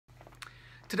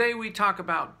Today we talk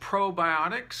about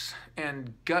probiotics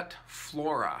and gut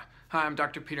flora. Hi, I'm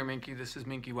Dr. Peter Minke. This is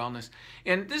Minke Wellness.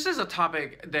 And this is a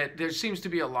topic that there seems to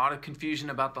be a lot of confusion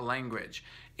about the language.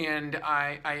 And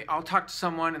I'll talk to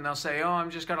someone and they'll say, oh, I've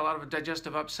just got a lot of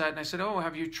digestive upset. And I said, oh,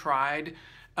 have you tried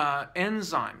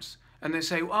enzymes? And they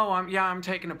say, oh, I'm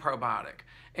taking a probiotic.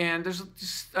 And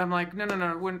I'm like,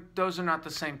 no, those are not the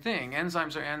same thing.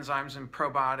 Enzymes are enzymes and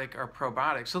probiotic are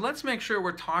probiotics. So let's make sure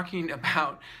we're talking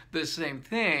about the same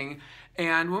thing.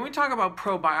 And when we talk about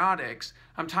probiotics,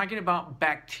 I'm talking about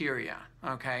bacteria,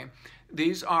 okay?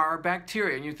 These are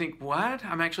bacteria. And you think, what?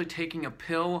 I'm actually taking a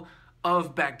pill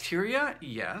of bacteria?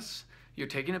 Yes, you're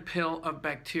taking a pill of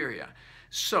bacteria.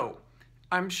 So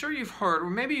I'm sure you've heard, or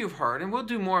maybe you've heard, and we'll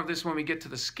do more of this when we get to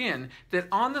the skin, that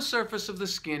on the surface of the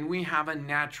skin we have a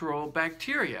natural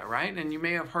bacteria, right? And you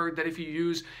may have heard that if you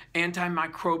use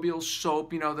antimicrobial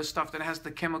soap, you know, the stuff that has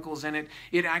the chemicals in it,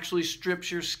 it actually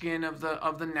strips your skin of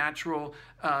the natural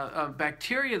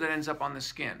bacteria that ends up on the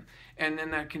skin. And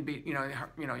then that can be, you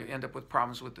end up with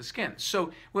problems with the skin.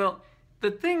 So, well, the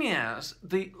thing is,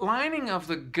 the lining of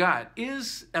the gut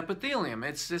is epithelium.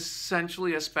 It's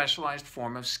essentially a specialized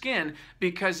form of skin,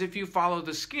 because if you follow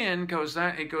the skin, it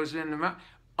goes in the mouth.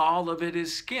 All of it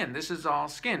is skin. This is all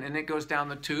skin, and it goes down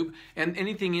the tube, and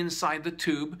anything inside the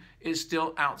tube is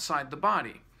still outside the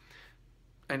body.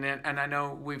 And I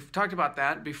know we've talked about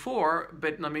that before,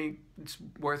 but it's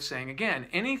worth saying again.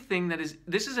 Anything that is,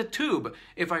 this is a tube.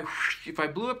 If I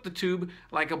blew up the tube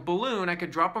like a balloon, I could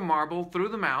drop a marble through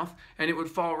the mouth and it would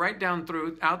fall right down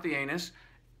out the anus.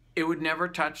 It would never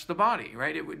touch the body,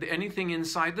 right? Anything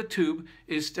inside the tube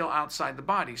is still outside the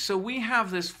body. So we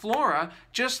have this flora,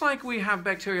 just like we have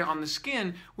bacteria on the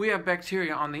skin, we have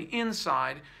bacteria on the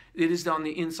inside. It is on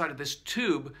the inside of this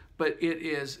tube, but it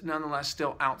is nonetheless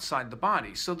still outside the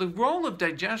body. So the role of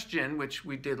digestion, which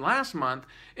we did last month,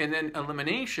 and then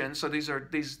elimination, so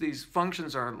these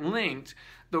functions are linked.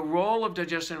 The role of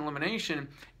digestion and elimination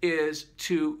is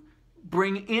to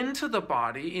bring into the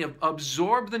body,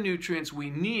 absorb the nutrients we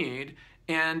need,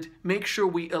 and make sure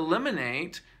we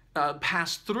eliminate,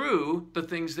 pass through the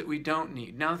things that we don't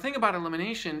need. Now, the thing about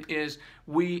elimination is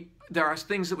there are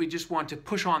things that we just want to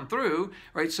push on through,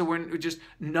 right? So we just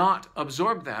not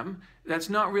absorb them. That's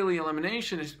not really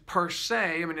elimination per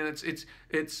se. I mean,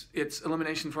 it's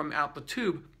elimination from out the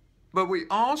tube, but we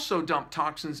also dump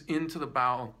toxins into the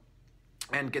bowel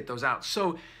and get those out.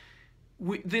 So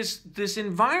this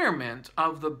environment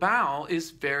of the bowel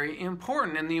is very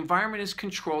important, and the environment is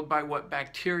controlled by what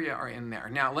bacteria are in there.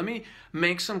 Now, let me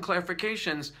make some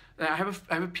clarifications. I have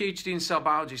a PhD in cell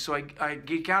biology, so I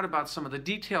geek out about some of the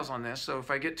details on this. So if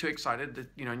I get too excited,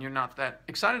 and you're not that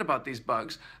excited about these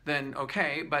bugs, then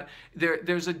okay. But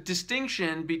there's a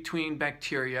distinction between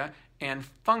bacteria and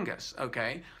fungus,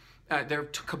 okay? They're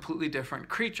completely different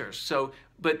creatures. So,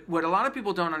 but what a lot of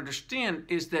people don't understand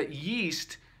is that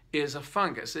yeast is a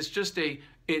fungus.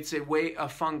 It's a way a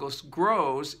fungus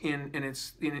grows in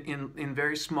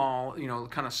very small,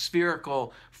 kind of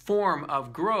spherical form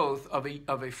of growth of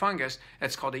a fungus.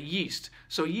 That's called a yeast.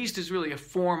 So yeast is really a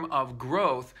form of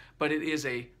growth, but it is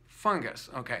a fungus.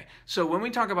 Okay. So when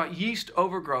we talk about yeast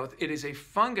overgrowth, it is a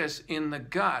fungus in the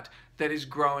gut that is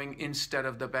growing instead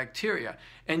of the bacteria.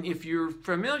 And if you're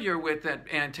familiar with that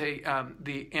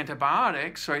the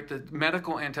antibiotics, right, the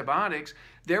medical antibiotics,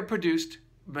 they're produced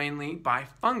mainly by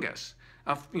fungus.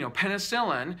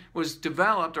 Penicillin was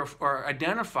developed or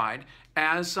identified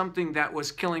as something that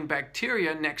was killing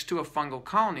bacteria next to a fungal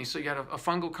colony. So you had a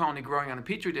fungal colony growing on a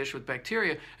petri dish with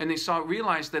bacteria, and they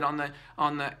realized that on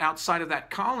the outside of that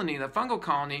colony, the fungal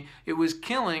colony, it was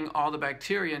killing all the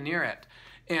bacteria near it.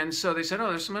 And so they said,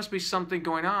 oh, there must be something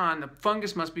going on. The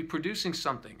fungus must be producing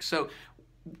something. So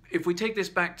if we take this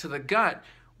back to the gut,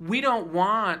 we don't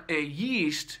want a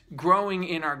yeast growing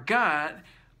in our gut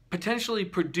potentially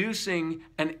producing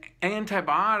an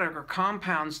antibiotic or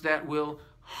compounds that will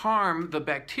harm the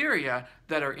bacteria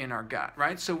that are in our gut,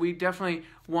 right? So we definitely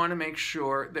want to make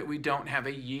sure that we don't have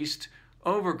a yeast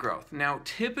overgrowth. Now,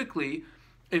 typically,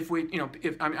 if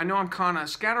I know I'm kind of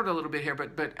scattered a little bit here,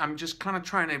 but I'm just kind of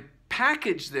trying to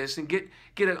package this and get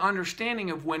an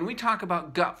understanding of when we talk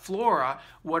about gut flora,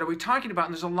 what are we talking about?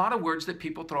 And there's a lot of words that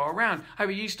people throw around. I have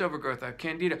a yeast overgrowth, I have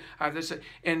candida, I have this,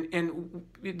 and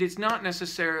it's not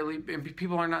necessarily, and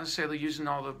people are not necessarily using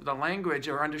all the language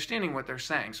or understanding what they're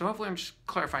saying. So hopefully I'm just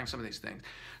clarifying some of these things.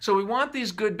 So we want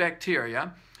these good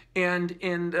bacteria, and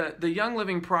in the Young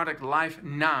Living product Life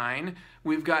 9,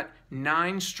 we've got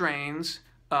 9 strains.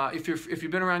 If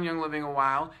you've been around Young Living a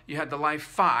while, you had the Life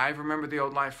 5. Remember the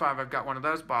old Life 5? I've got one of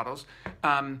those bottles.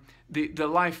 The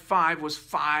Life 5 was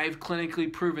 5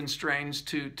 clinically proven strains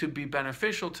to be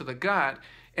beneficial to the gut,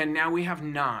 and now we have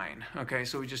 9. Okay,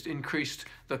 so we just increased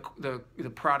the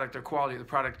product or quality of the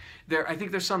product. I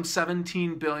think there's some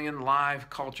 17 billion live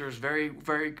cultures, very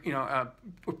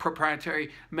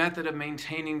proprietary method of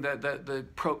maintaining the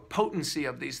potency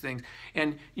of these things.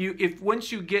 And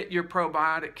once you get your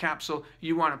probiotic capsule,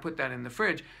 you want to put that in the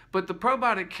fridge. But the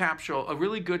probiotic capsule, a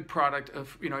really good product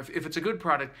if it's a good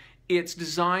product, it's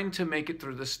designed to make it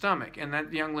through the stomach, and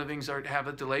that Young Livings have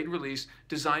a delayed release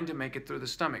designed to make it through the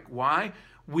stomach. Why?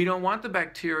 We don't want the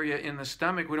bacteria in the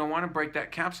stomach. We don't want to break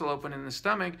that capsule open in the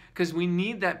stomach because we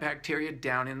need that bacteria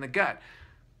down in the gut.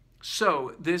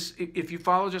 So if you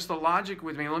follow just the logic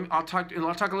with me, I'll talk a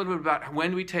little bit about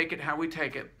when we take it, how we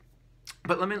take it.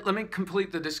 But let me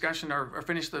complete the discussion or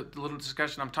finish the little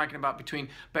discussion I'm talking about between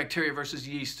bacteria versus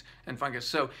yeast and fungus.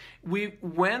 So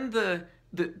when the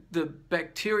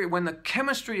bacteria, when the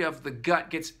chemistry of the gut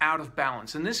gets out of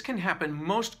balance, and this can happen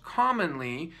most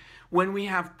commonly when we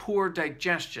have poor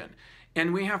digestion.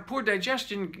 And we have poor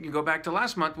digestion, you go back to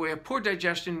last month, we have poor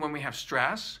digestion when we have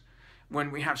stress, when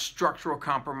we have structural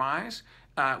compromise,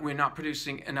 we're not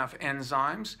producing enough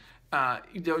enzymes.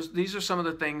 These are some of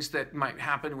the things that might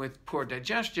happen with poor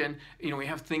digestion. We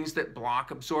have things that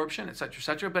block absorption, et cetera, et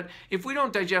cetera. But if we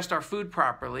don't digest our food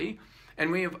properly, and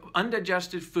we have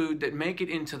undigested food that make it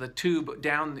into the tube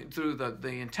down through the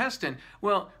intestine,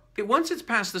 well, once it's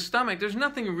past the stomach, there's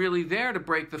nothing really there to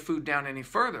break the food down any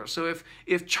further. So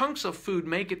if chunks of food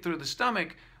make it through the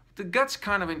stomach, the gut's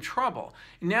kind of in trouble.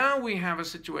 Now we have a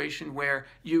situation where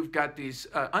you've got these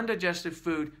undigested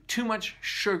food, too much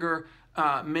sugar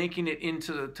making it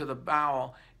into the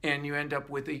bowel, and you end up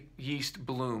with a yeast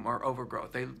bloom or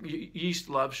overgrowth. Yeast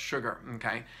loves sugar,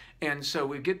 okay? And so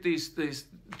we get these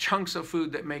chunks of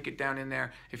food that make it down in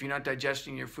there if you're not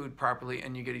digesting your food properly,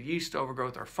 and you get a yeast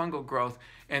overgrowth or fungal growth,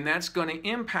 and that's going to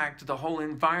impact the whole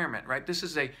environment, right? This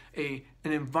is an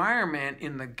environment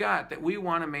in the gut that we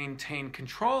want to maintain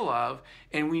control of,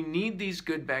 and we need these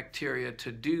good bacteria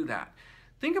to do that.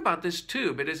 Think about this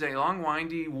tube. It is a long,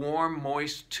 windy, warm,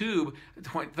 moist tube,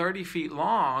 30 feet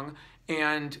long.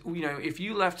 And if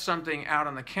you left something out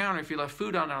on the counter, if you left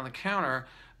food out on the counter,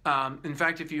 in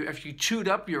fact, if you chewed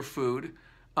up your food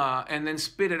and then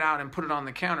spit it out and put it on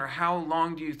the counter, how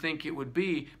long do you think it would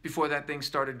be before that thing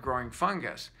started growing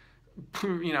fungus?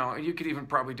 You could even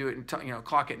probably do it in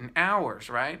clock it in hours,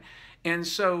 right? And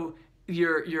so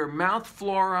your mouth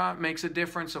flora makes a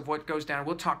difference of what goes down.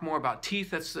 We'll talk more about teeth.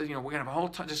 That's we're gonna have a whole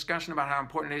discussion about how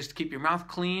important it is to keep your mouth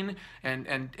clean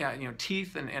and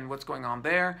teeth and what's going on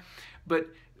there. But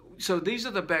so these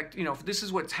are this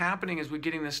is what's happening as we're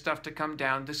getting this stuff to come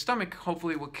down. The stomach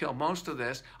hopefully will kill most of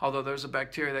this, although there's a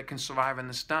bacteria that can survive in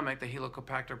the stomach, the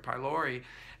Helicobacter pylori,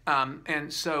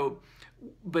 and so.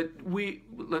 But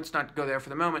let's not go there for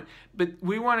the moment, but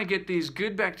we want to get these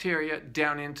good bacteria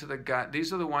down into the gut.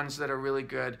 These are the ones that are really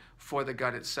good for the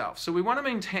gut itself. So we want to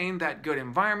maintain that good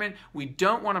environment. We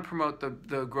don't want to promote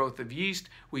the growth of yeast.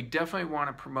 We definitely want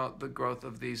to promote the growth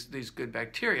of these good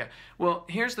bacteria. Well,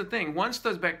 here's the thing. Once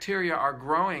those bacteria are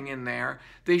growing in there,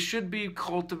 they should be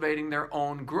cultivating their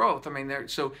own growth.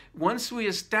 So once we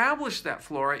establish that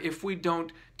flora, if we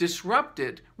don't disrupt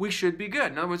it, we should be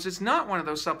good. In other words, it's not one of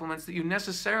those supplements that you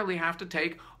necessarily have to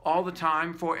take all the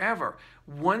time forever.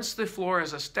 Once the flora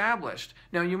is established,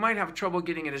 now you might have trouble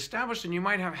getting it established, and you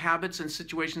might have habits and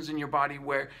situations in your body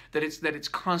where it's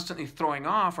constantly throwing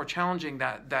off or challenging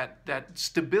that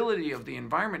stability of the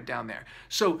environment down there.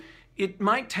 So it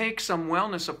might take some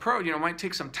wellness approach, it might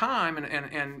take some time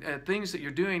and things that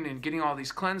you're doing and getting all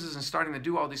these cleanses and starting to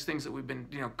do all these things that we've been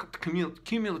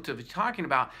cumulatively talking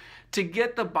about to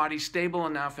get the body stable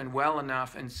enough and well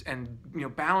enough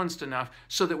and balanced enough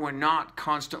so that we're not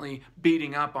constantly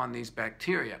beating up on these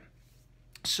bacteria.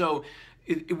 So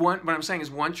what I'm saying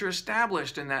is once you're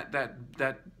established in that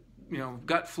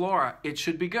gut flora, it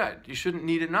should be good. You shouldn't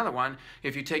need another one.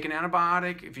 If you take an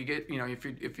antibiotic, if you get,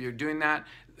 if you're doing that,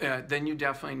 then you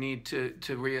definitely need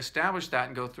to reestablish that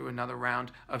and go through another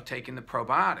round of taking the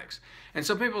probiotics. And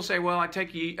some people say, well, I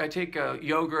take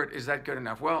yogurt. Is that good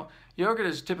enough? Well, yogurt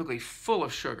is typically full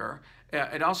of sugar.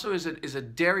 It also is a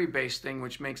dairy-based thing,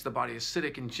 which makes the body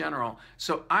acidic in general.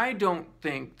 So I don't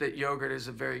think that yogurt is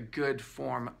a very good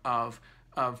form of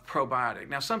of probiotic.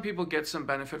 Now, some people get some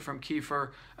benefit from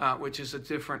Kefir, which is a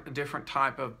different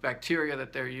type of bacteria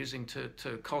that they're using to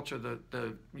culture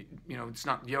it's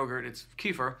not yogurt, it's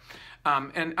Kefir.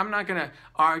 And I'm not going to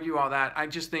argue all that. I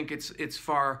just think it's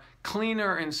far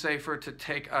cleaner and safer to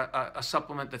take a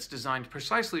supplement that's designed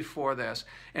precisely for this.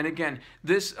 And again,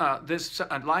 this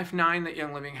Life 9 that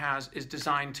Young Living has is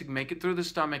designed to make it through the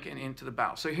stomach and into the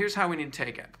bowel. So here's how we need to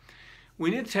take it. We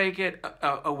need to take it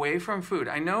away from food.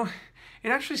 I know it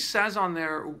actually says on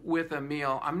there with a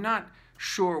meal. I'm not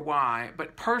sure why,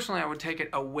 but personally I would take it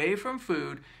away from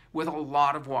food with a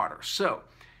lot of water. So,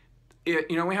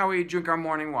 you know how we drink our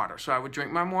morning water. So I would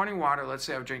drink my morning water. Let's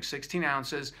say I would drink 16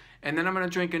 ounces, and then I'm going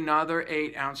to drink another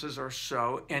 8 ounces or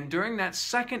so. And during that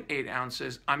second 8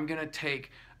 ounces, I'm going to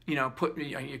take,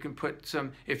 you can put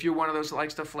some, if you're one of those that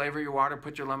likes to flavor your water,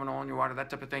 put your lemon oil in your water, that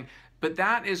type of thing. But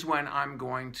that is when I'm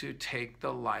going to take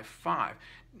the Life 5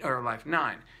 or Life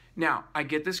 9. Now, I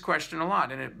get this question a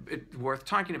lot, and it's worth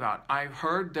talking about. I've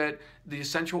heard that the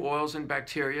essential oils and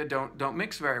bacteria don't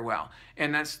mix very well,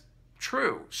 and that's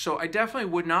true. So I definitely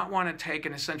would not want to take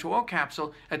an essential oil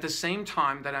capsule at the same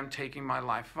time that I'm taking my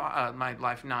Life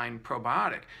 9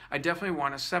 probiotic. I definitely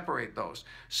want to separate those.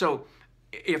 So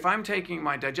if I'm taking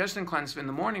my Digestion cleanse in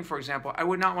the morning, for example, I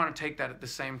would not want to take that at the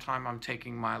same time I'm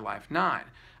taking my Life 9.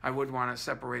 I would want to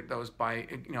separate those by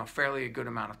fairly a good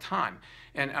amount of time,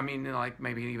 and I mean like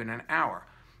maybe even an hour.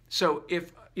 So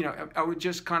if I would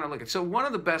just kind of look at. So one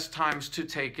of the best times to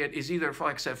take it is either,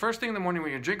 like I said, first thing in the morning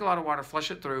when you drink a lot of water,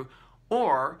 flush it through,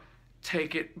 or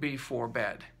take it before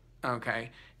bed.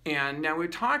 Okay. And now we're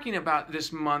talking about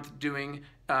this month doing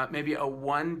maybe a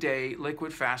 1-day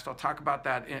liquid fast. I'll talk about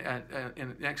that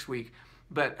in next week.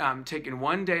 But taking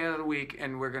 1 day out of the week,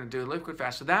 and we're going to do a liquid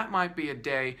fast. So that might be a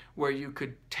day where you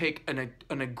could take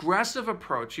an aggressive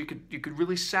approach. You could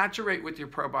really saturate with your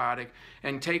probiotic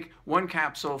and take 1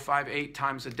 capsule 5-8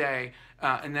 times a day,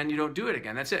 and then you don't do it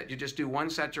again. That's it. You just do 1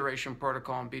 saturation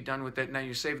protocol and be done with it. Now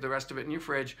you save the rest of it in your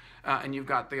fridge, and you've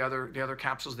got the other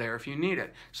capsules there if you need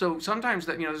it. So sometimes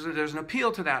that there's an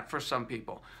appeal to that for some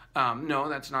people. No,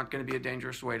 that's not going to be a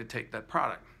dangerous way to take that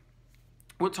product.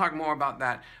 We'll talk more about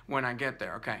that when I get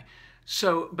there, okay?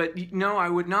 So, but no, I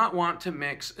would not want to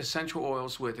mix essential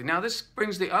oils with it. Now, this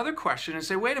brings the other question and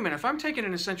say, wait a minute, if I'm taking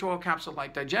an essential oil capsule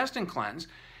like Digestion Cleanse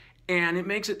and it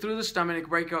makes it through the stomach,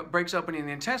 it breaks open in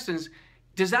the intestines,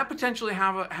 does that potentially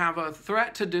have a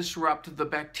threat to disrupt the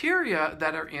bacteria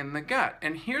that are in the gut?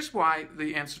 And here's why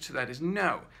the answer to that is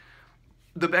no.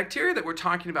 The bacteria that we're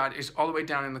talking about is all the way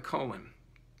down in the colon.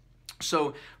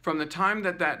 So from the time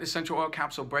that essential oil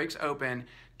capsule breaks open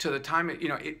to the time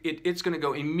it's going to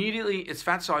go immediately, it's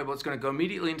fat soluble, it's going to go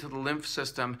immediately into the lymph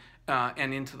system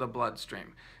and into the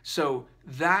bloodstream. So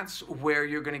that's where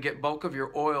you're going to get bulk of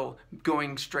your oil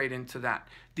going straight into that.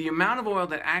 The amount of oil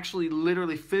that actually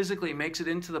literally physically makes it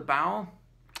into the bowel,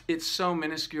 it's so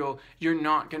minuscule, you're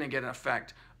not going to get an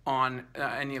effect on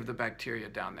any of the bacteria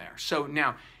down there. So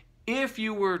now, if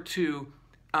you were to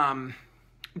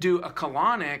do a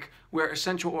colonic where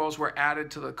essential oils were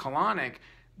added to the colonic,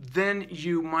 then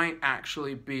you might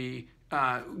actually be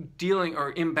dealing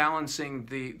or imbalancing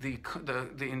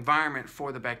the environment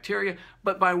for the bacteria.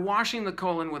 But by washing the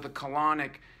colon with a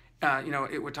colonic,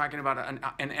 we're talking about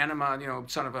an enema,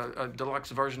 sort of a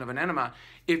deluxe version of an enema.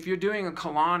 If you're doing a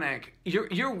colonic,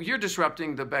 you're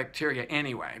disrupting the bacteria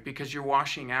anyway because you're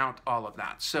washing out all of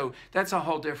that. So that's a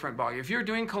whole different ballgame. If you're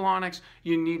doing colonics,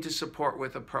 you need to support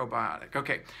with a probiotic.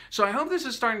 Okay, so I hope this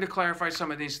is starting to clarify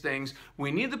some of these things. We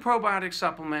need the probiotic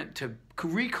supplement to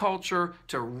reculture,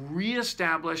 to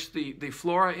reestablish the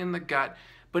flora in the gut.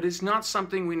 But it's not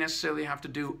something we necessarily have to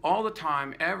do all the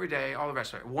time, every day, all the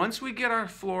rest of it. Once we get our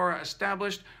flora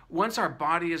established, once our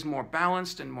body is more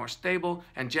balanced and more stable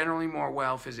and generally more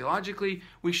well physiologically,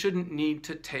 we shouldn't need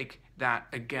to take that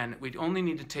again. We only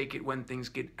need to take it when things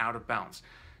get out of balance.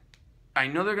 I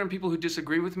know there are going to be people who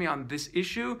disagree with me on this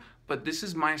issue, but this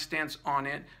is my stance on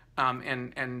it.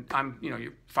 And I'm,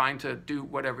 you're fine to do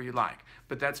whatever you like,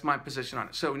 but that's my position on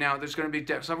it. So now there's going to be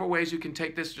several ways you can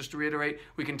take this. Just to reiterate,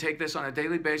 we can take this on a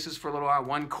daily basis for a little while,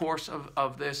 1 course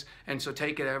of this, and so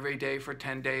take it every day for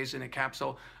 10 days in a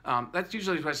capsule. That's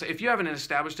usually what I say. If you haven't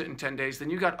established it in 10 days, then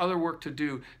you've got other work to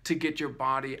do to get your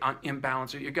body in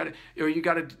balance, or you got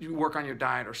to work on your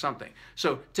diet or something.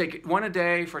 So take it 1 a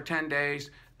day for 10 days.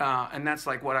 And that's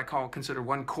like what I consider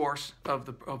 1 course of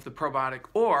the probiotic,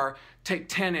 or take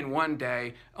 10 in 1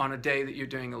 day on a day that you're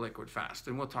doing a liquid fast,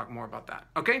 and we'll talk more about that.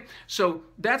 Okay, so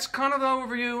that's kind of the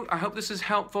overview. I hope this is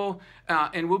helpful,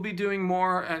 and we'll be doing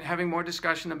more and having more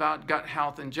discussion about gut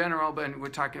health in general, but we're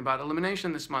talking about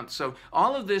elimination this month. So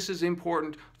all of this is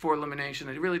important for elimination.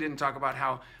 I really didn't talk about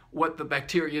how what the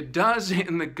bacteria does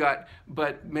in the gut,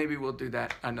 but maybe we'll do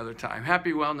that another time.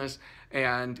 Happy wellness,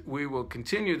 and we will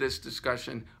continue this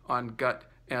discussion on gut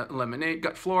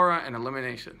flora and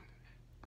elimination.